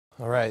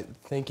All right,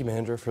 thank you,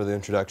 Mahendra, for the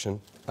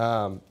introduction.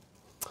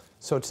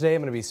 So today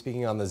I'm going to be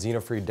speaking on the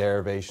xeno-free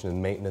derivation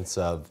and maintenance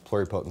of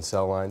pluripotent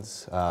cell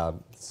lines.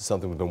 This is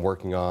something we've been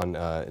working on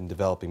in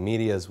developing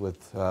medias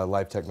with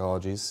Life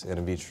Technologies and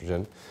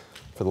Edythe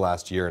for the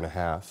last year and a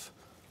half.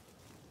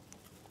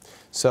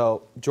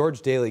 So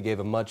George Daly gave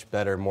a much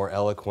better, more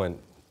eloquent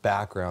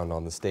background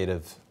on the state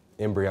of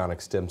embryonic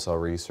stem cell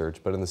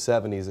research, but in the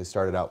 70s they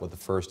started out with the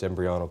first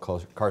embryonal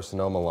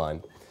carcinoma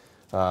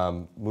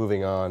line.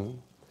 Moving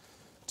on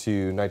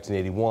to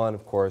 1981,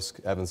 of course,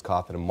 Evans,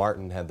 Coffin, and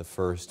Martin had the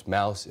first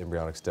mouse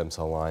embryonic stem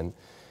cell line.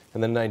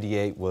 And then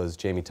 98 was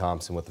Jamie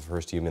Thompson with the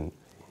first human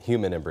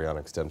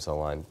embryonic stem cell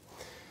line.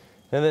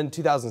 And then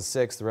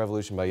 2006, the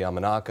revolution by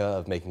Yamanaka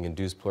of making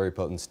induced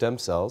pluripotent stem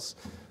cells,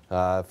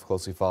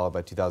 closely followed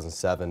by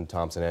 2007,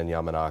 Thompson and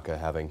Yamanaka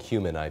having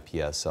human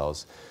iPS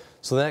cells.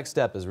 So the next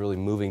step is really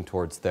moving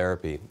towards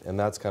therapy, and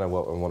that's kind of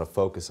what I want to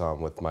focus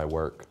on with my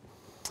work.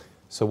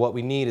 So what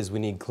we need is we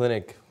need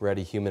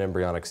clinic-ready human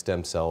embryonic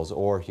stem cells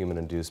or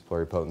human-induced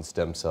pluripotent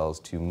stem cells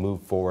to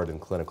move forward in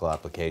clinical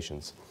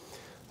applications.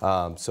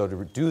 So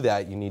to do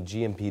that, you need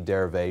GMP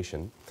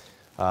derivation,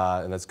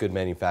 and that's good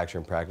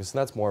manufacturing practice. And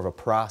that's more of a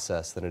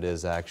process than it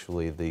is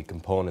actually the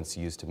components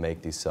used to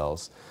make these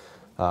cells.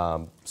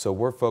 So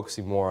we're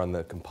focusing more on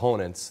the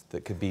components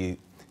that could be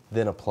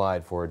then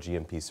applied for a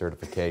GMP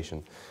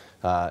certification.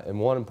 And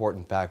one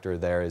important factor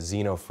there is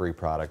xeno-free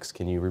products.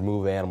 Can you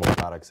remove animal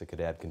products that could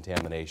add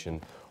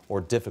contamination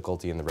or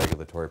difficulty in the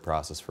regulatory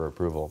process for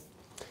approval?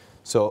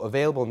 So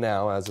available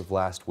now, as of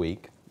last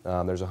week,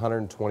 there's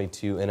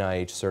 122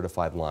 NIH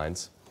certified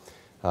lines.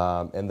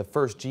 And the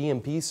first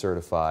GMP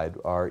certified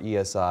are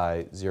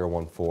ESI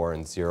 014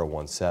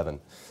 and 017.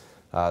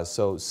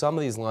 So some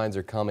of these lines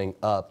are coming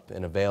up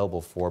and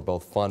available for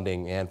both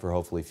funding and for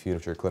hopefully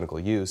future clinical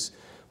use.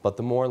 But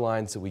the more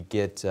lines that we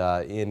get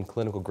in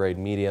clinical grade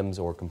mediums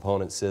or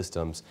component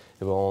systems,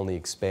 it will only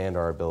expand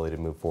our ability to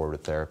move forward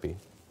with therapy.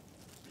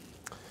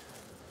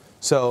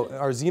 So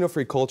our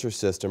xeno-free culture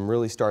system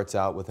really starts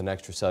out with an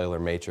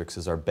extracellular matrix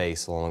as our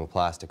base along the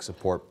plastic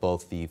support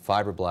both the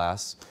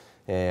fibroblasts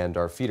and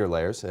our feeder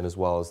layers, and as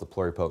well as the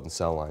pluripotent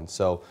cell line.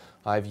 So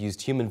I've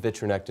used human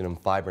vitronectin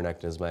and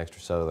fibronectin as my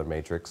extracellular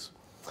matrix,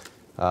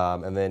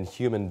 and then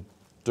human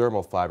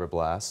dermal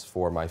fibroblasts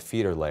for my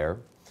feeder layer,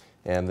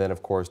 and then,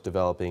 of course,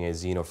 developing a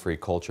xeno-free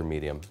culture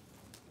medium.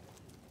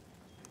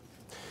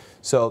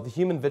 So the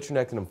human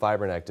vitronectin and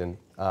fibronectin,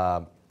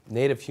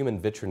 native human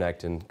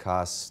vitronectin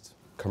costs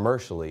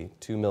commercially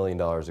 $2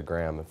 million a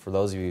gram. And for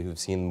those of you who've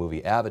seen the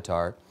movie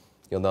Avatar,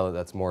 you'll know that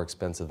that's more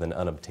expensive than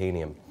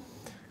unobtainium.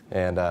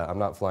 And I'm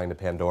not flying to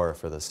Pandora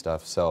for this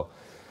stuff, so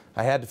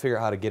I had to figure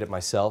out how to get it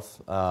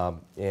myself.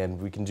 And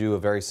we can do a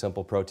very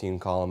simple protein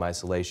column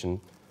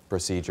isolation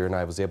procedure, and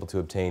I was able to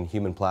obtain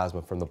human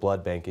plasma from the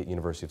blood bank at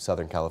University of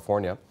Southern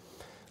California.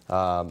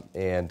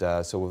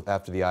 So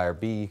after the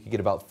IRB, you could get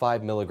about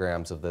 5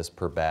 milligrams of this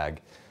per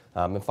bag.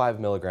 And 5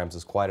 milligrams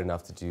is quite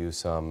enough to do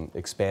some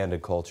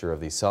expanded culture of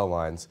these cell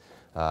lines.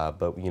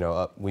 But you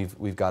know,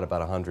 we've got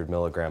about 100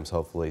 milligrams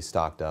hopefully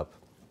stocked up.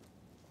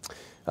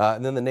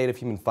 And then the native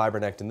human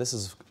fibronectin, this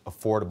is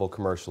affordable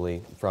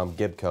commercially from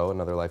Gibco,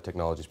 another Life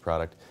Technologies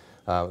product.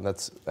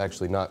 That's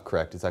actually not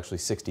correct. It's actually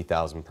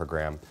 60,000 per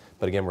gram.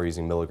 But again, we're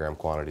using milligram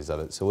quantities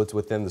of it. So it's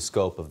within the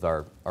scope of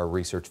our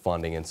research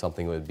funding and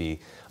something that would be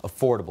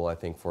affordable, I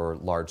think, for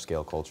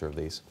large-scale culture of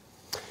these.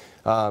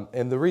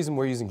 And the reason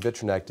we're using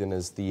vitronectin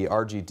is the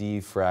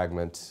RGD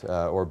fragment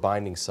or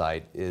binding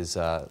site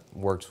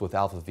works with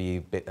alpha V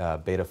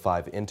beta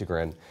 5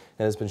 integrin and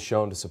has been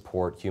shown to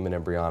support human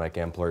embryonic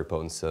and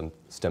pluripotent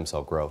stem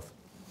cell growth.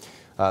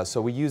 So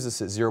we use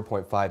this at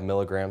 0.5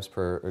 milligrams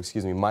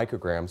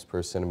micrograms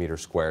per centimeter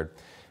squared.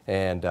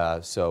 And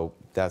so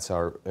that's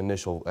our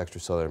initial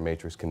extracellular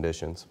matrix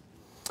conditions.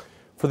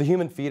 For the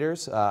human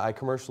feeders, I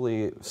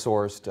commercially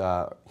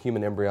sourced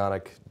human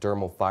embryonic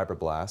dermal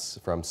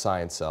fibroblasts from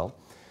Science Cell.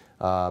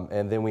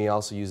 And then we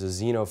also use a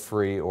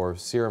xeno-free or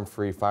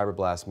serum-free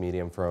fibroblast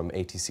medium from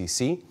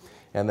ATCC.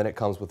 And then it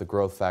comes with a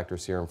growth factor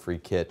serum-free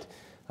kit.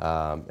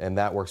 And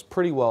that works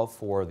pretty well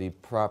for the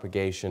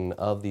propagation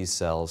of these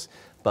cells.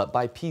 But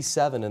by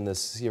P7 in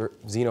this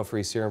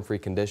xeno-free, serum-free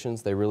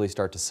conditions, they really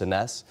start to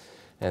senesce.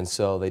 And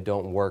so they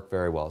don't work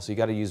very well. So you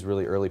got to use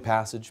really early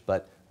passage,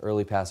 but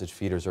early passage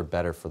feeders are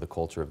better for the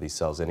culture of these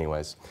cells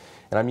anyways.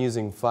 And I'm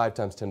using 5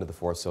 times 10 to the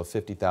 4th, so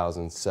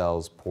 50,000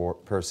 cells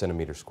per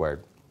centimeter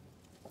squared.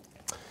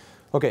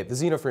 Okay, the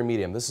xeno-free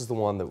medium, this is the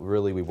one that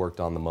really we worked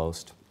on the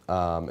most.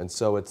 And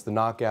so it's the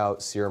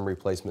knockout serum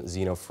replacement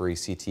xeno-free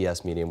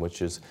CTS medium, which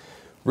has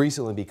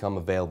recently become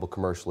available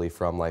commercially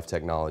from Life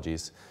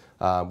Technologies.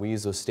 We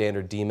use a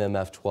standard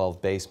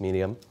DMMF12 base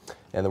medium,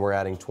 and then we're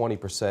adding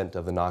 20%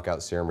 of the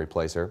knockout serum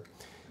replacer.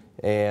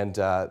 And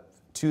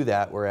to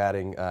that, we're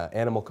adding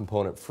animal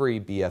component-free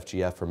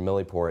BFGF from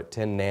Millipore at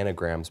 10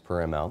 nanograms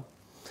per ml.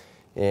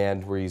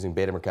 And we're using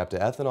beta-mercaptan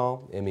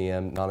ethanol,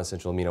 MEM,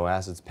 non-essential amino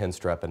acids,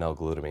 penstrep, and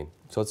L-glutamine.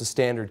 So it's a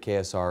standard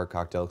KSR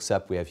cocktail,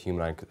 except we have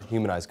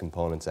humanized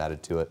components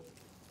added to it.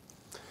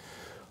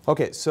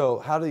 Okay, so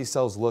how do these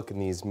cells look in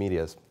these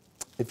medias?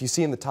 if you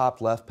see in the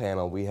top left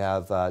panel, we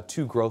have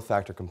two growth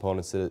factor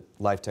components that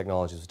Life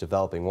Technologies was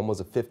developing. One was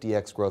a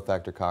 50x growth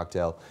factor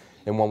cocktail,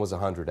 and one was a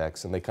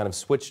 100x. And they kind of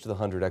switched to the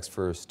 100x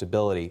for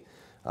stability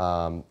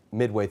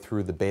midway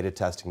through the beta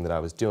testing that I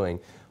was doing.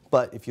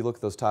 But if you look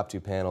at those top two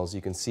panels,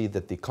 you can see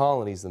that the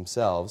colonies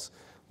themselves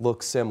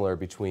look similar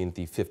between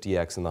the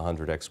 50x and the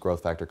 100x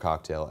growth factor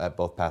cocktail at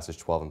both passage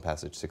 12 and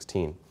passage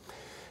 16.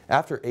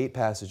 After 8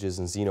 passages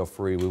in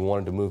xeno-free, we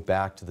wanted to move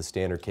back to the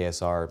standard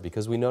KSR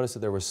because we noticed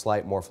that there were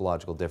slight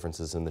morphological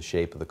differences in the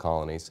shape of the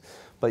colonies.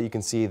 But you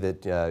can see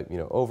that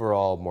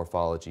overall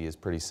morphology is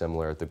pretty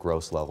similar at the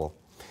gross level.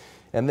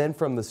 And then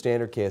from the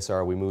standard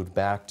KSR, we moved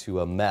back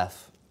to a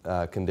meth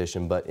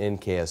condition, but in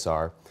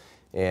KSR.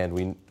 And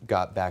we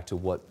got back to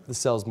what the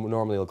cells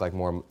normally look like,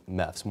 more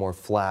meths, more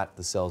flat.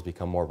 The cells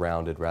become more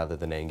rounded rather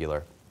than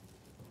angular.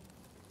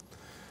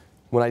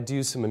 When I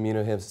do some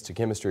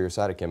immunohistochemistry or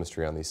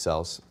cytochemistry on these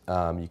cells,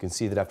 you can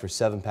see that after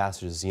 7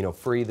 passages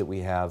xeno-free that we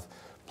have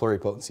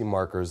pluripotency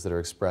markers that are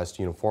expressed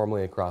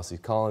uniformly across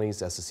these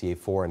colonies,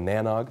 SSEA4 and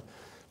NANOG,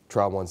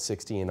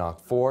 TRA160 and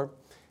OCT4,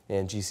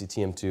 and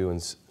GCTM2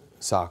 and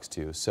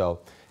SOX2. So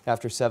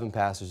after 7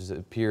 passages, it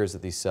appears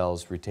that these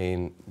cells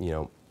retain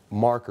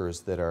markers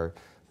that are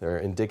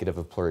indicative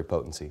of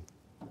pluripotency.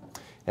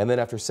 And then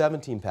after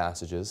 17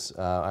 passages,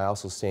 I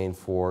also stained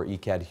for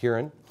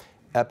E-cadherin,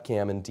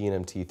 EpCAM, and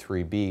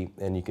DNMT3B,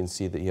 and you can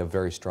see that you have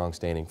very strong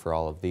staining for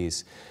all of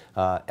these.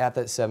 At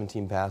that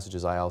 17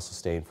 passages, I also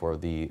stained for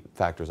the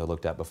factors I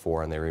looked at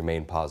before, and they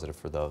remain positive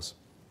for those.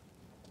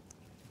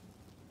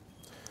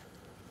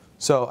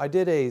 So I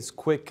did a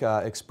quick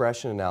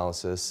expression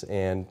analysis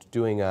and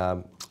doing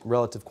a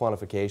relative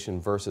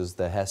quantification versus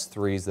the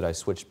HES3s that I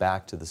switched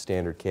back to the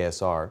standard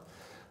KSR.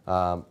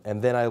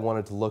 And then I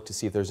wanted to look to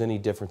see if there's any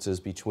differences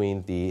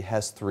between the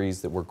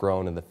HES3s that were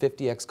grown in the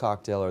 50x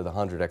cocktail or the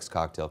 100x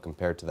cocktail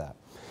compared to that.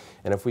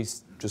 And if we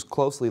just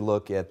closely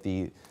look at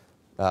the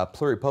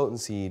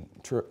pluripotency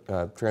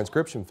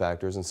transcription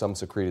factors and some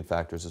secreted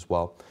factors as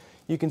well,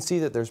 you can see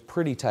that there's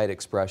pretty tight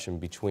expression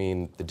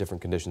between the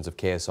different conditions of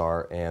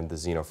KSR and the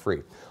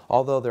xeno-free,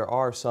 although there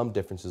are some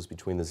differences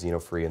between the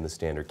xeno-free and the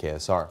standard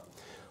KSR.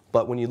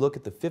 But when you look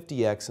at the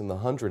 50x and the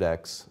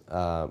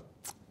 100x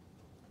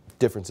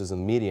differences in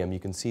the medium, you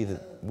can see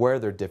that where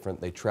they're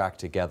different, they track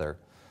together.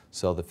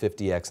 So the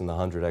 50x and the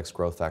 100x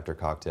growth factor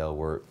cocktail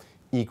were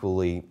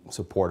equally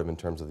supportive in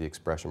terms of the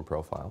expression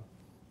profile.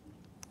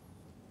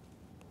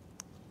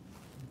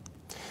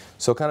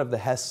 So kind of the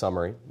HES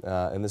summary,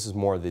 and this is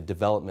more the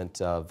development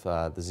of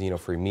the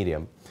xeno-free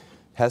medium.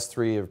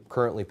 HES3 are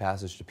currently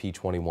passaged to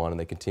P21, and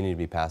they continue to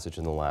be passaged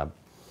in the lab.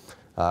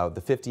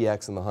 The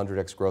 50x and the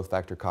 100x growth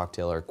factor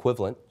cocktail are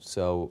equivalent,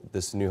 so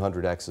this new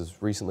 100x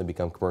has recently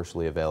become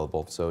commercially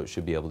available, so it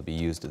should be able to be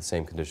used at the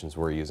same conditions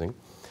we're using.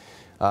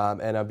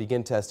 And I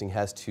begin testing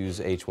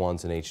HES2s,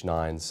 H1s, and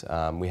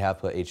H9s. We have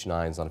put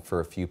H9s on for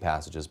a few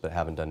passages, but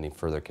haven't done any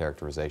further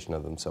characterization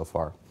of them so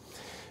far.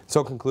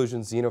 So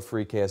conclusions,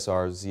 xeno-free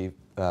KSR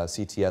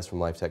CTS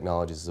from Life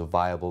Technologies is a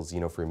viable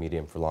xeno-free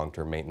medium for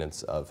long-term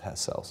maintenance of HES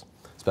cells,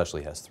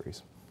 especially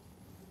HES3s.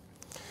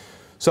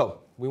 So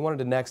we wanted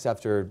to next,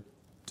 after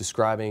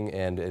describing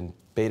and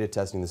beta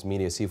testing this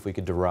media, see if we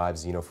could derive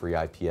xeno-free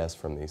IPS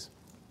from these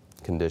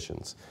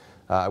conditions.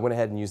 I went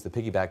ahead and used the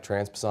PiggyBac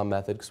Transposon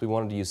method because we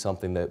wanted to use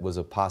something that was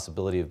a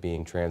possibility of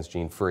being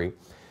transgene free.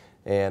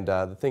 And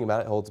the thing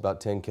about it holds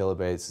about 10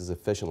 kilobases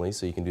efficiently,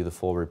 so you can do the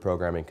full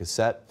reprogramming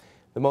cassette.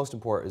 The most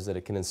important is that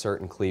it can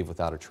insert and cleave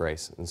without a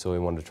trace, and so we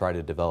wanted to try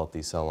to develop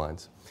these cell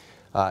lines.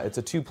 It's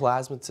a 2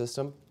 plasmid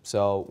system,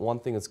 so one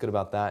thing that's good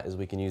about that is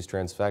we can use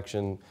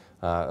transfection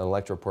and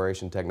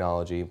electroporation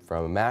technology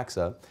from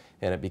Amaxa,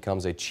 and it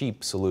becomes a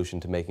cheap solution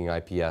to making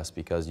IPS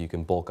because you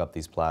can bulk up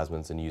these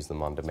plasmids and use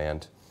them on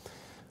demand.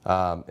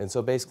 And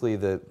so basically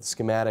the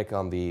schematic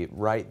on the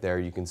right there,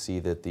 you can see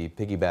that the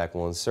PiggyBac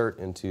will insert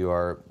into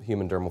our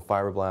human dermal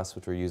fibroblasts,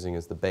 which we're using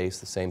as the base,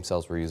 the same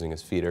cells we're using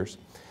as feeders.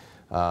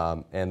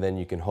 And then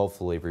you can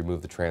hopefully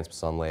remove the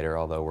transposon later,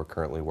 although we're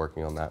currently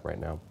working on that right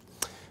now.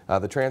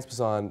 The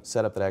transposon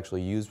setup that I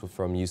actually used was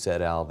from Yusa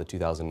et al., the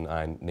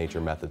 2009 Nature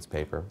Methods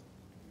paper.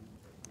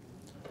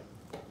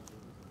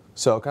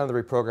 So kind of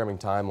the reprogramming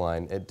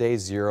timeline. At day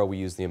 0, we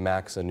used the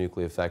Amaxa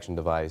nucleofection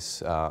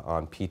device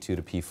on P2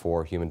 to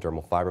P4 human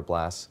dermal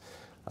fibroblasts.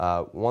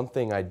 One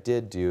thing I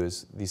did do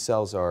is these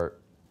cells are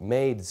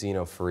made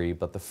xeno-free,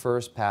 but the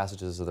first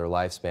passages of their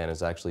lifespan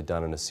is actually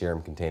done in a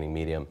serum-containing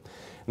medium.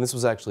 And this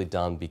was actually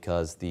done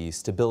because the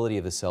stability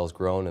of the cells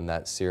grown in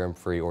that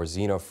serum-free or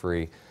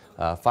xeno-free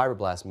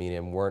fibroblast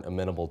medium weren't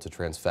amenable to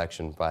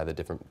transfection by the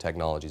different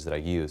technologies that I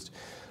used.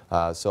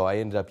 So I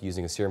ended up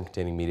using a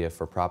serum-containing media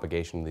for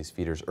propagation of these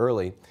feeders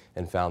early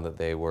and found that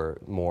they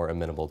were more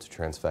amenable to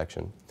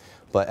transfection.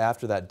 But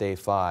after that day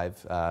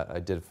 5, I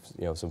did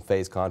some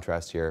phase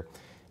contrast here,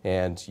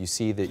 and you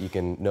see that you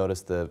can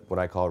notice the what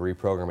I call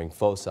reprogramming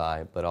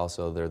foci, but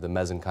also they're the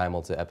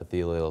mesenchymal to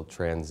epithelial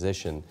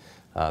transition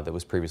that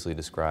was previously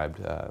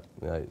described,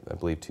 I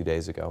believe, 2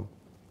 days ago.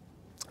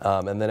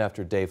 And then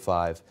after day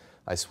 5,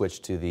 I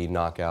switched to the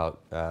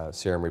knockout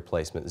serum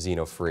replacement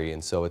xeno-free,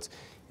 and so it's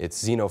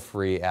it's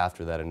xeno-free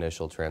after that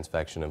initial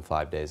transfection in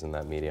 5 days in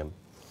that medium.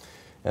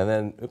 And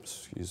then,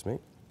 oops, excuse me.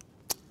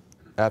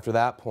 After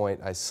that point,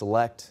 I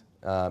select,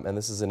 and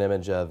this is an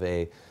image of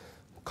a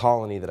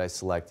colony that I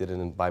selected,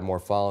 and by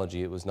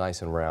morphology, it was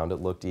nice and round. It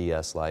looked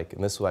ES-like,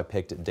 and this is what I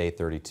picked at day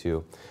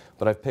 32.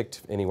 But I've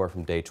picked anywhere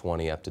from day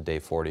 20 up to day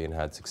 40 and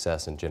had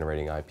success in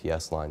generating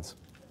IPS lines.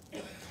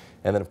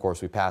 And then, of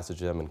course, we passage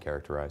them and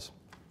characterize.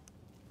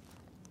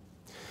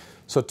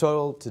 So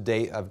total to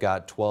date, I've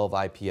got 12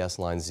 IPS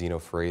lines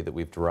xeno-free that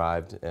we've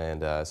derived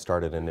and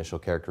started initial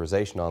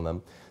characterization on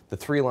them. The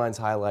 3 lines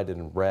highlighted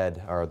in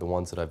red are the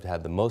ones that I've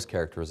had the most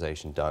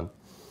characterization done.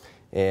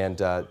 And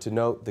to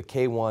note, the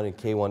K1 and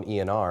K1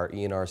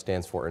 ENR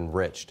stands for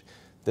enriched.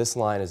 This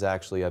line is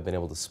actually, I've been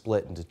able to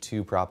split into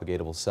 2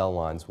 propagatable cell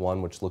lines,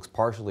 one which looks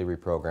partially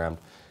reprogrammed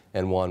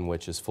and one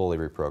which is fully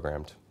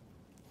reprogrammed.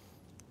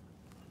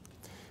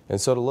 And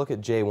so to look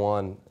at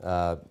J1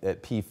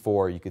 at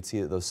P4, you could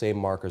see that those same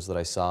markers that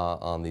I saw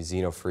on the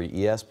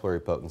xeno-free ES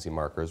pluripotency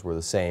markers were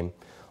the same,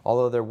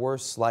 although there were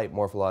slight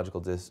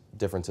morphological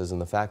differences in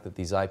the fact that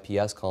these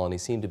IPS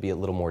colonies seem to be a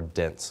little more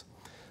dense.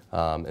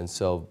 And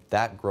so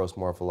that gross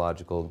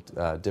morphological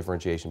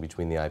differentiation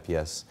between the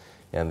IPS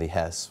and the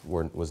HES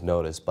was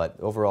noticed, but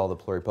overall the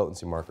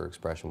pluripotency marker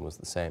expression was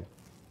the same.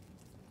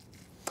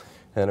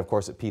 And of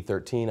course at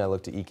P13 I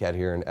looked at ECAD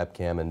here and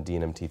EpCAM and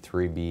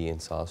DNMT3B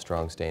and saw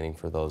strong staining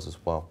for those as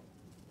well.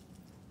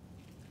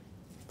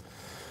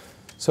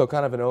 So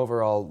kind of an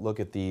overall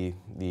look at the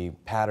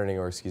patterning,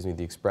 or excuse me,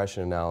 the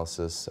expression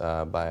analysis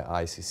by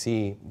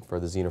ICC for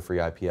the xeno-free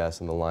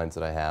IPS and the lines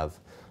that I have.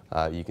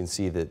 You can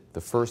see that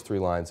the first 3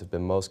 lines have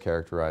been most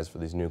characterized for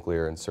these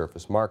nuclear and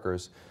surface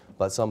markers,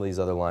 but some of these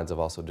other lines have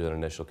also done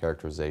initial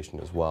characterization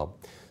as well.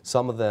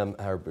 Some of them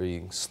are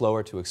being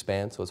slower to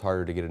expand, so it's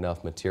harder to get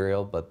enough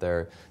material, but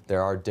there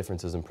are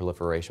differences in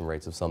proliferation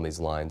rates of some of these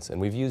lines.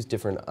 And we've used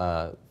different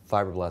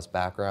fibroblast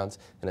backgrounds,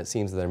 and it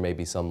seems that there may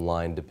be some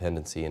line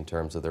dependency in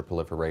terms of their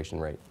proliferation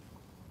rate.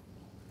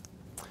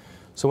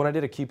 So when I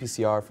did a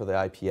qPCR for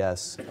the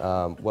IPS,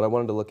 what I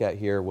wanted to look at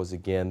here was,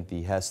 again,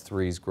 the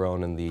HES3s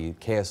grown in the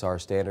KSR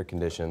standard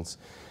conditions,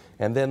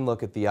 and then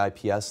look at the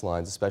IPS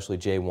lines, especially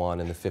J1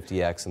 and the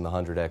 50X and the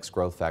 100X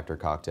growth factor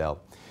cocktail.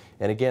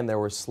 And again, there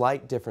were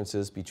slight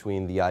differences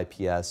between the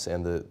IPS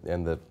and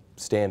the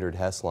standard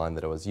HES line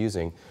that I was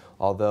using,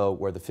 although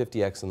where the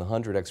 50X and the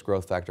 100X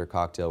growth factor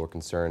cocktail were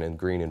concerned in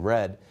green and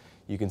red,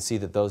 you can see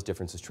that those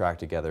differences track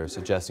together,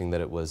 suggesting that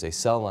it was a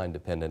cell line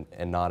dependent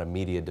and not a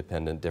media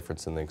dependent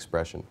difference in the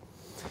expression.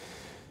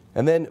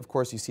 And then, of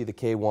course, you see the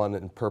K1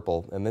 in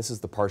purple, and this is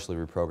the partially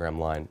reprogrammed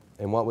line.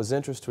 And what was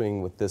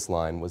interesting with this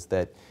line was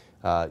that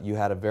you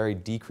had a very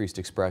decreased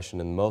expression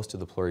in most of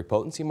the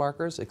pluripotency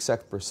markers,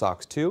 except for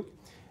SOX2.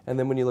 And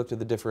then when you looked at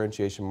the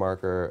differentiation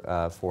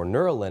marker for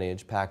neural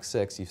lineage,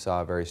 PAC6, you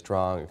saw a very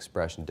strong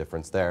expression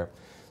difference there,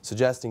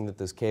 suggesting that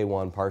this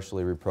K1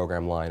 partially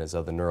reprogrammed line is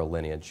of the neural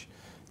lineage.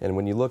 And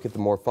when you look at the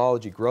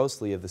morphology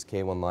grossly of this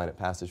K1 line at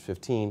passage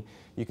 15,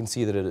 you can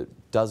see that it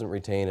doesn't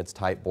retain its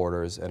tight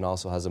borders and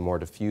also has a more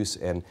diffuse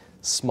and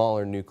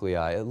smaller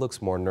nuclei. It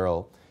looks more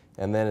neural.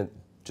 And then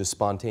just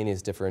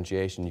spontaneous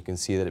differentiation, you can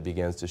see that it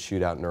begins to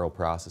shoot out neural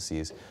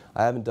processes.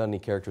 I haven't done any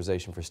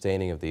characterization for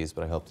staining of these,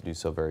 but I hope to do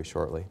so very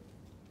shortly.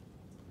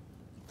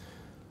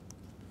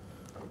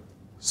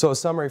 So a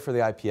summary for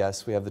the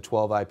IPS, we have the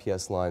 12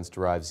 IPS lines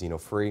derived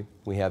xeno-free.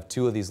 We have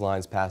 2 of these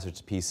lines passage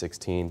to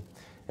P16.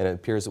 And it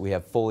appears that we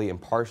have fully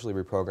and partially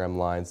reprogrammed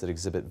lines that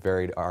exhibit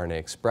varied RNA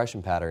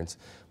expression patterns,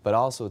 but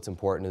also what's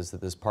important is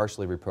that this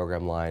partially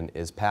reprogrammed line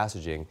is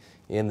passaging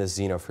in the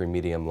xeno-free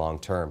medium long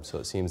term. So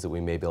it seems that we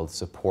may be able to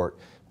support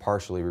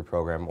partially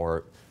reprogrammed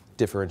or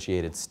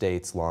differentiated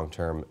states long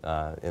term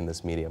in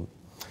this medium.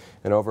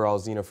 And overall,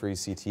 xeno-free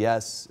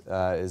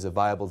CTS is a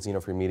viable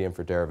xeno-free medium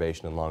for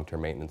derivation and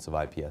long-term maintenance of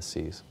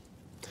iPSCs.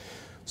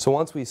 So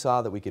once we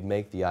saw that we could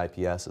make the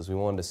IPSs, we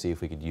wanted to see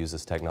if we could use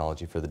this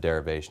technology for the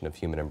derivation of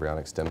human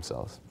embryonic stem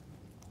cells.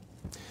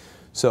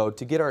 So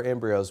to get our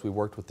embryos, we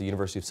worked with the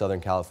University of Southern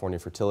California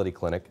Fertility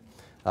Clinic.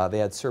 They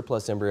had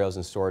surplus embryos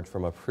in storage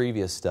from a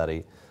previous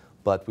study,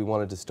 but we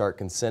wanted to start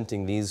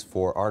consenting these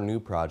for our new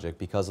project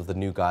because of the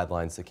new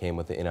guidelines that came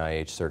with the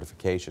NIH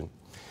certification.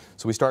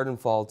 So we started in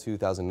fall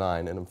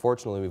 2009, and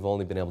unfortunately we've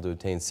only been able to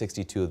obtain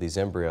 62 of these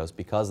embryos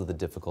because of the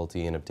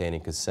difficulty in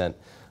obtaining consent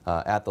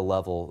at the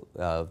level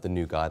of the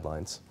new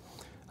guidelines.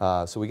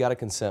 So we got to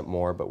consent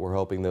more, but we're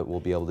hoping that we'll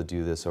be able to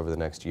do this over the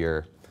next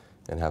year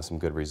and have some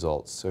good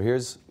results. So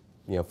here's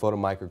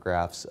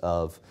photomicrographs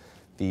of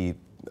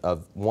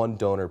one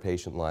donor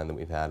patient line that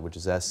we've had, which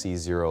is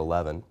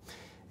SC011.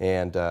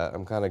 And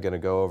I'm kind of going to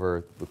go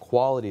over the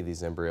quality of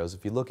these embryos.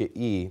 If you look at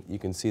E, you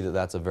can see that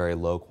that's a very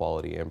low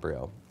quality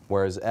embryo,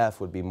 whereas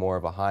F would be more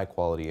of a high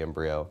quality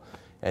embryo.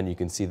 And you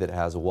can see that it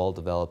has a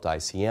well-developed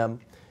ICM.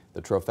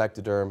 The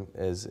trophectoderm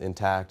is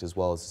intact, as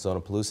well as the zona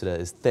pellucida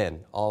is thin,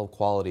 all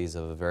qualities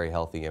of a very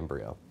healthy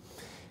embryo.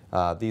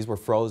 These were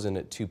frozen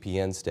at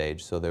 2PN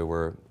stage, so they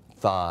were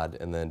thawed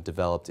and then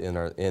developed in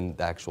the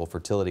actual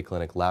fertility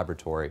clinic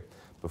laboratory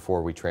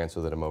before we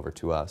transferred them over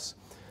to us.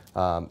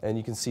 And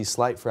you can see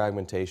slight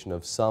fragmentation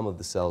of some of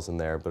the cells in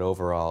there, but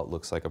overall it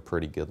looks like a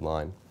pretty good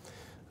line.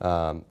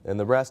 And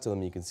the rest of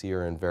them you can see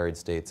are in varied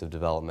states of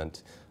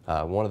development.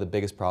 One of the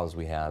biggest problems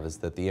we have is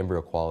that the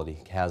embryo quality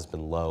has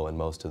been low, and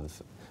most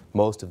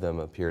of them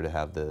appear to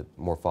have the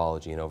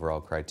morphology and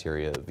overall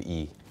criteria of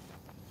E.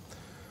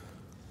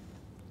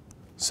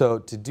 So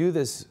to do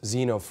this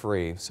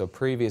xeno-free, so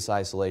previous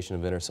isolation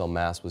of inner cell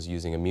mass was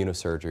using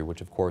immunosurgery, which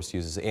of course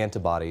uses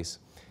antibodies,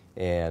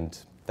 and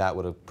that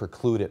would have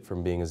precluded it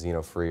from being a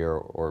xeno-free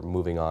or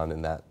moving on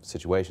in that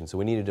situation. So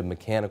we needed a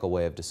mechanical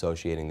way of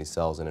dissociating these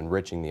cells and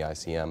enriching the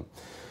ICM.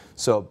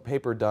 So a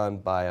paper done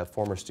by a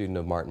former student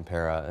of Martin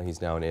Pera, and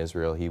he's now in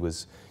Israel. He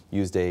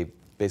used a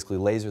basically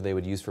laser they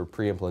would use for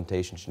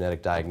pre-implantation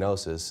genetic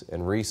diagnosis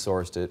and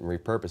resourced it and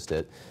repurposed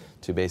it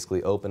to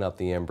basically open up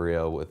the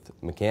embryo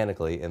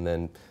mechanically and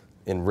then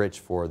enrich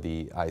for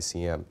the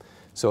ICM.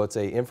 So it's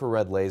an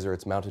infrared laser.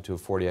 It's mounted to a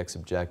 40x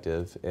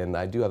objective, and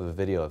I do have a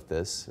video of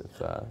this.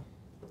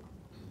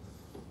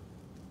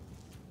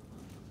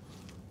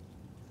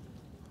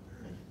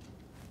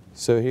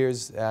 So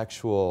here's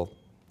actual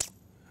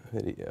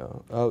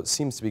video. Oh, it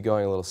seems to be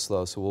going a little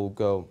slow, so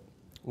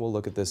we'll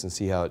look at this and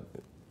see how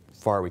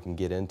far we can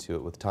get into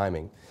it with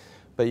timing.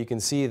 But you can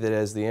see that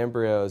as the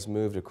embryo is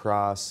moved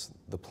across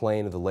the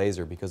plane of the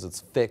laser, because it's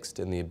fixed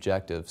in the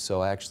objective,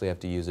 so I actually have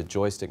to use a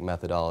joystick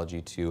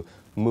methodology to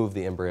move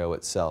the embryo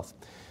itself.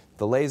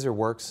 The laser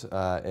works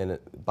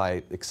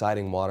by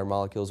exciting water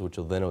molecules, which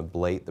will then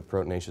ablate the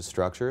proteinaceous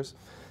structures.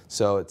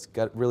 So it's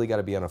really got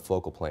to be on a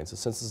focal plane. So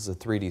since this is a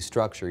 3D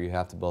structure, you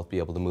have to both be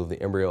able to move the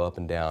embryo up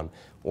and down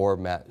or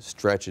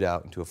stretch it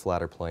out into a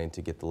flatter plane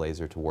to get the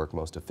laser to work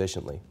most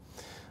efficiently.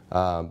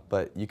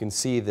 But you can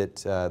see that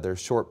there are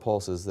short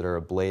pulses that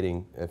are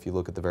ablating. If you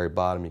look at the very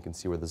bottom, you can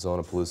see where the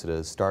zona pellucida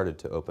has started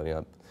to open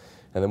up.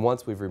 And then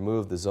once we've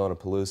removed the zona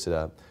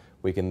pellucida,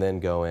 we can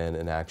then go in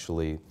and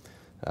actually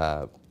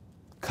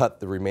cut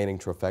the remaining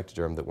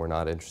trophectoderm that we're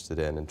not interested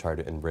in and try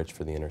to enrich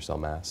for the inner cell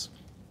mass.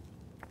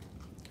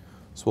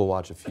 So we'll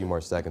watch a few more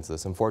seconds of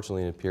this.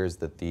 Unfortunately, it appears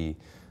that the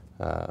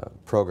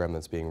program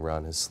that's being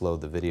run has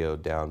slowed the video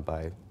down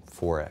by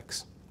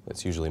 4x.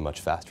 It's usually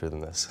much faster than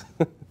this.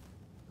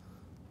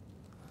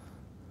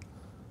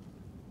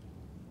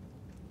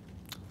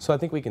 So I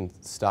think we can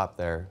stop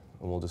there,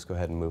 and we'll just go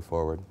ahead and move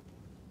forward.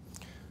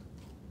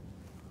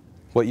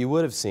 What you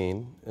would have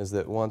seen is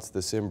that once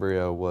this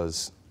embryo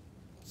was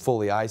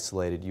fully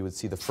isolated, you would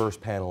see the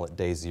first panel at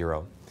day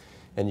 0.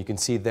 And you can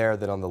see there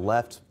that on the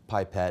left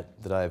pipette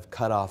that I've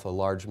cut off a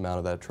large amount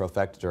of that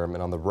trophectoderm,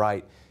 and on the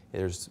right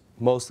there's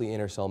mostly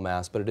inner cell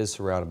mass, but it is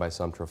surrounded by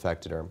some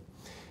trophectoderm.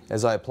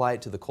 As I apply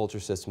it to the culture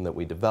system that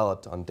we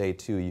developed, on day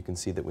 2 you can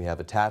see that we have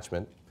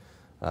attachment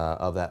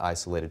of that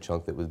isolated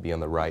chunk that would be on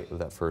the right of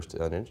that first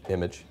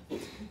image.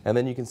 And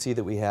then you can see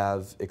that we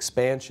have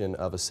expansion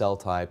of a cell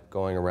type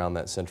going around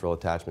that central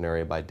attachment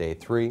area by day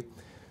 3.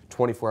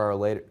 24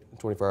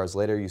 hours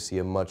later, you see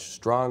a much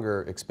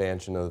stronger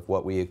expansion of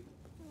what we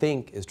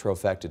think is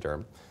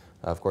trophectoderm.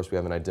 Of course, we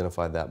haven't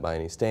identified that by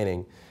any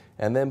staining.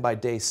 And then by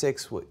day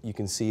 6, what you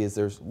can see is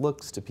there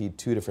looks to be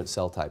 2 different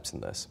cell types in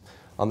this.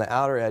 On the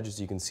outer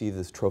edges, you can see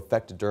this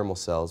trophectodermal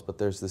cells, but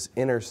there's this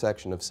inner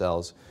section of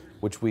cells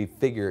which we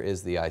figure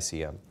is the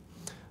ICM.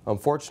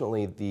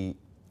 Unfortunately, the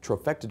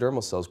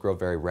trophectodermal cells grow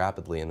very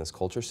rapidly in this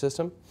culture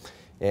system,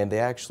 and they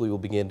actually will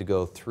begin to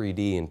go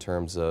 3D in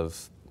terms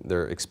of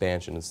their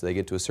expansion. And so they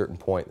get to a certain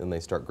point and they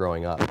start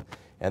growing up,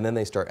 and then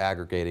they start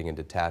aggregating and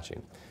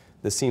detaching.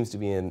 This seems to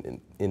be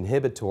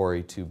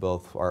inhibitory to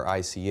both our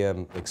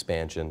ICM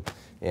expansion,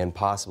 and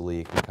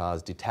possibly it can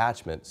cause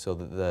detachment so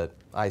that the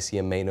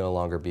ICM may no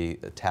longer be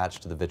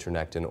attached to the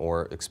vitronectin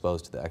or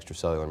exposed to the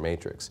extracellular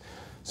matrix.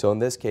 So in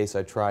this case,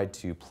 I tried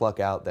to pluck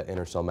out that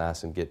inner cell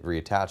mass and get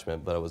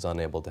reattachment, but I was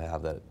unable to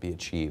have that be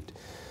achieved.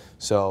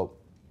 So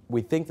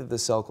we think that the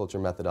cell culture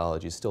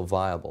methodology is still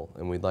viable,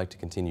 and we'd like to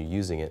continue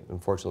using it.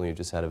 Unfortunately, we've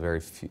just had a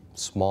very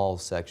small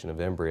section of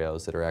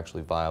embryos that are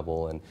actually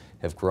viable and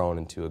have grown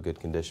into a good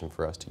condition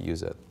for us to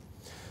use it.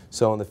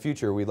 So in the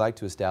future, we'd like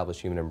to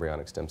establish human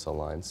embryonic stem cell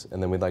lines,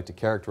 and then we'd like to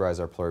characterize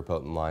our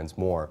pluripotent lines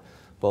more,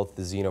 both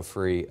the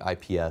xeno-free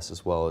IPS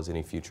as well as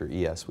any future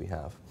ES we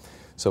have.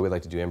 So we'd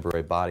like to do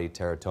embryo body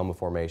teratoma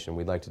formation.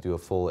 We'd like to do a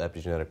full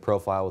epigenetic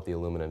profile with the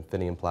Illumina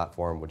Infinium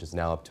platform, which is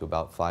now up to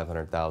about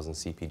 500,000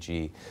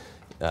 CpG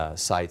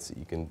sites that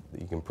you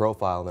can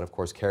profile, and then of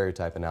course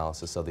karyotype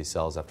analysis of these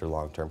cells after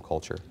long-term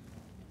culture.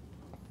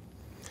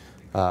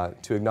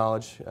 To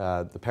acknowledge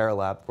the Pera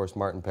Lab, of course,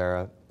 Martin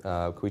Pera,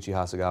 Koichi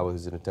Hasegawa,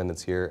 who's in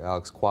attendance here,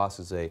 Alex Kwas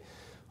is a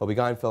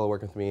OB-GYN fellow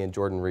working with me, and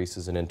Jordan Reese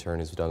is an intern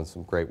who's done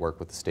some great work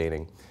with the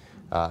staining.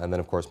 And then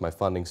of course my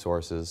funding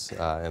sources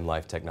and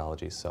Life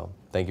Technologies. So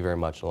thank you very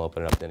much, and I'll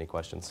open it up to any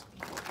questions.